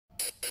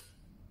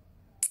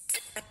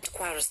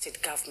Kwara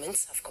state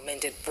governments have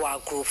commended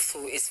BUA Group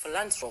through its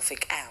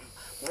philanthropic arm,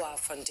 BUA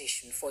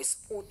Foundation, for its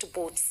support to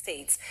both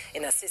states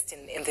in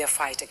assisting in their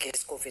fight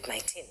against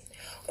COVID-19.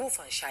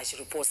 Gufan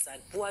reports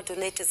that BUA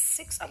donated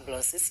 6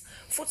 ambulances,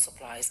 food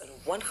supplies, and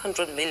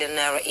 100 million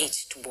naira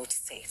each to both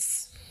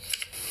states.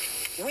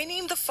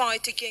 Winning the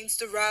fight against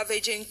the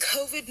ravaging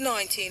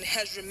COVID-19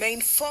 has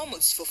remained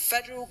foremost for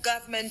federal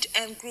government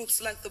and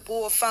groups like the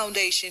BUA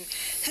Foundation,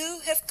 who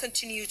have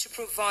continued to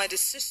provide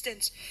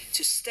assistance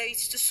to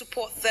states to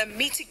support them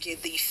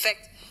mitigate the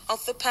effect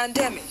of the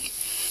pandemic.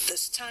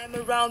 This time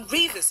around,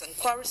 Rivers and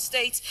Kwara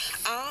states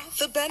are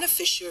the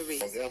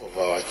beneficiaries. On behalf of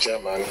our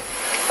chairman,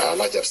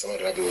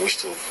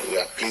 we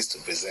are pleased to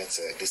present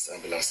these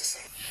ambulances.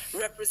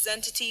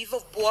 Representative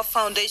of BUA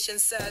Foundation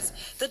says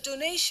the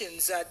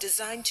donations are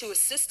designed to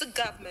assist the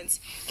governments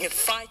in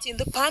fighting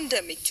the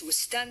pandemic to a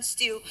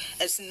standstill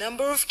as the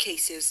number of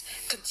cases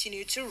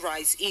continue to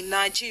rise in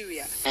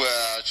Nigeria. We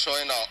are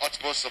showing our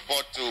utmost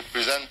support to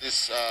present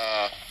these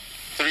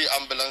 3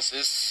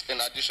 ambulances in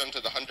addition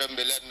to the 100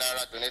 million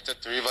naira donated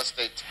to Rivers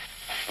State.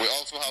 We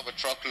also have a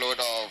truckload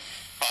of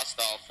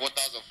pasta of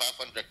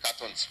 4,500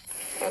 cartons.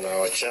 And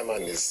our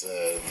chairman is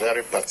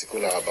very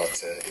particular about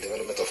the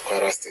development of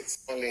Kwara State.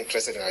 Only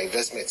interested in our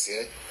investments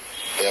here.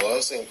 They are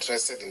also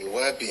interested in the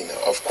well-being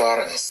of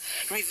Kwarans.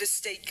 Rivers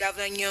State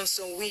Governor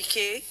Nyonson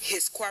Wike,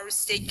 his Kwara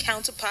State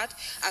counterpart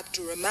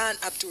Abdurrahman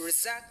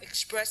Abdurrazak,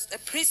 expressed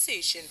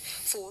appreciation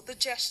for the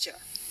gesture.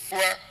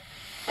 Well,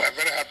 we're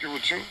very happy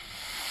with you,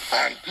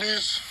 and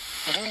please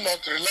do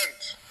not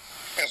relent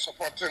in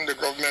supporting the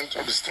government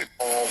of the state.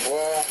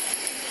 BUA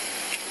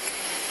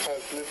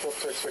has lived up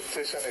to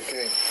expectation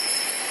again.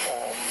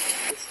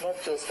 It's not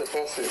just the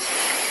buses.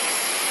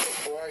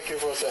 BUA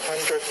gave us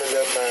 100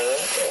 million naira,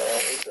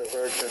 which we're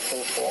very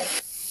grateful for.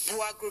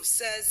 BUA Group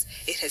says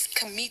it has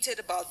committed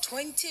about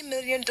 $20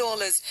 million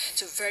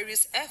to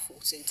various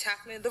efforts in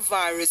tackling the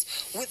virus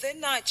within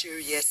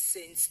Nigeria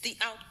since the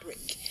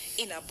outbreak.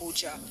 In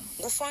Abuja,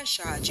 Gufan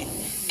Shaji,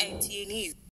 NTA News.